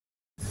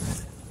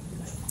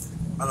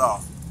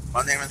Hello,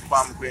 my name is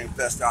Bomber Green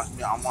Investor.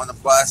 I'm on the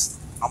bus.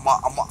 I'm on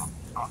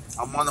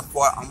the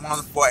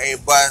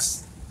 4A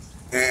bus,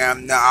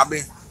 and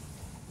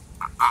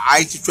I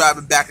used to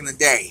travel back in the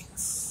day.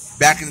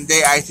 Back in the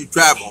day, I used to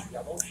travel.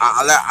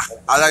 I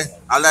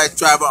like to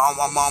travel.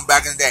 I'm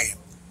back in the day.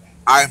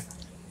 I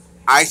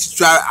used to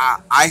travel.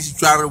 I used to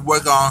travel to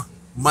work on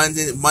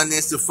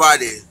Mondays to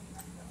Fridays.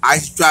 I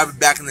used to travel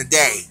back in the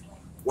day,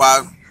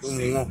 while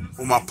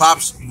when my father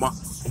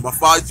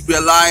used to be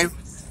alive.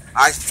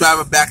 I used to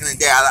travel back in the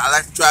day. I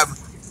like to travel.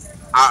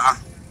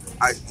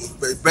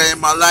 Better in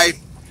my life.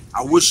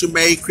 I wish you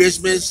Merry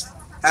Christmas.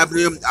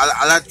 Happy.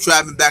 I like to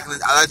travel back in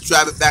the. I like to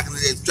travel back in the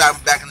day. Travel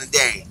back in the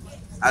day.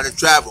 I like to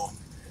travel.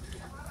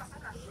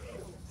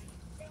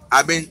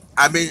 I've been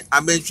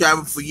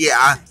traveling for years.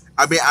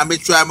 I've been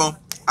traveling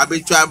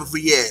for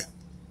years.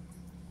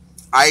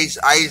 I used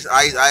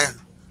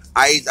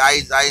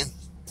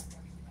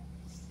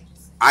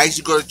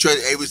to go to church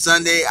every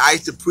Sunday. I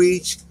used to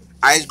preach.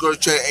 I used to go to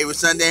church every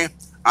Sunday.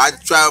 I had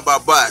to travel by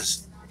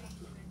bus.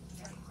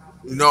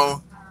 You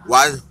know,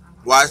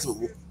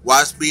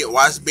 whilst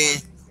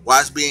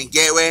being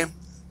Gateway,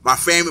 my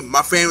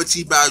family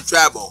teach me how to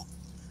travel.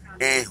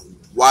 And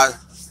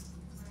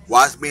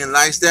whilst being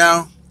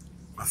Lifestyle,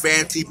 my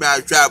family teach me how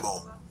to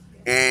travel.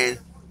 And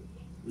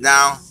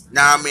now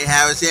I'm in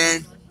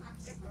Harrison.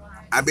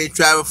 I've been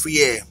traveling for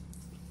years.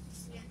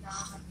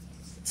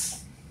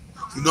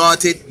 You know I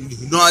take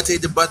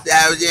the bus to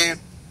Harrison.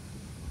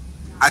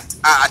 I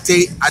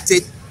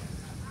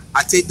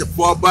take the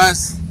 4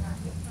 bus.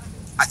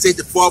 I take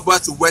the 4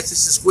 bus to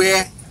Westchester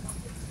Square.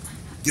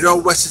 Get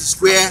on Westchester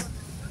Square.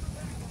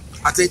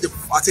 I take the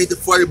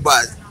 40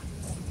 bus.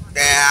 And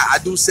I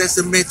do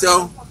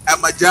Sacramento at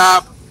my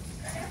job.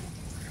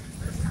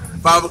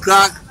 5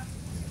 o'clock.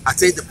 I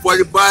take the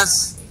 40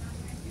 bus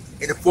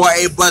and the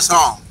 4A bus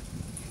home.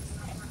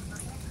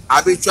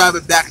 I've been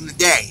traveling back in the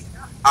day.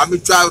 I've been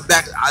traveling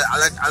back.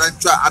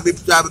 I've been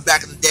traveling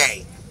back in the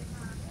day.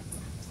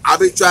 I've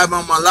been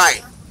traveling all my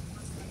life.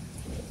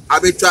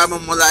 I've been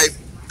traveling all my life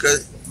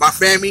because my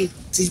family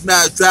teach me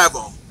how to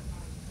travel.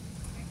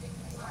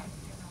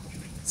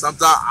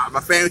 Sometimes my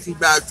family teach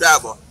me how to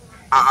travel.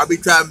 I've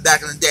been traveling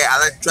back in the day. I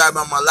like to travel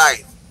all my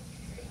life.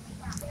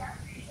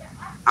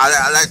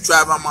 I like to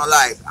travel all my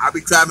life. I've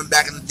been traveling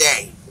back in the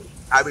day.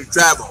 I've been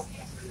traveling.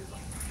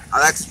 I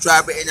like to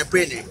travel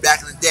independent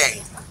back in the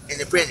day.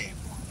 Independent.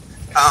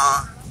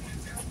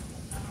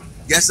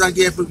 Guess I'm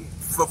getting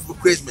for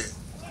Christmas.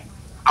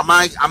 I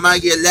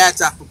might get a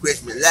laptop for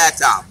Christmas.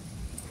 Laptop.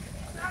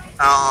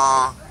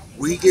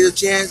 Will you get a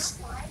chance?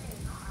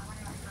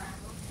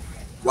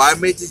 While I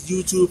make this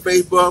YouTube,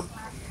 Facebook,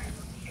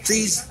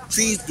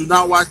 please do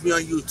not watch me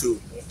on YouTube.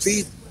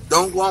 Please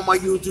don't go on my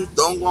YouTube.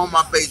 Don't go on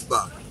my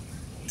Facebook.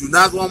 Do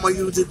not go on my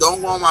YouTube.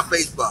 Don't go on my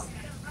Facebook.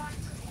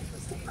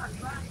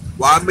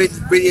 While I make this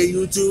video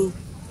on YouTube,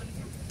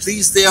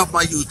 please stay off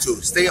my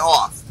YouTube. Stay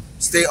off.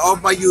 Stay off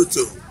my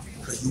YouTube.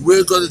 Because you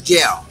will go to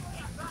jail.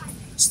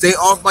 Stay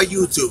off my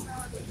YouTube.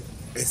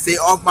 And stay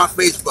off my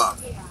Facebook.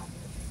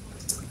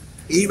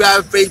 If you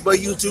have Facebook,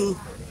 YouTube,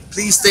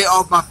 please stay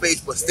off my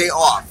Facebook. Stay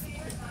off.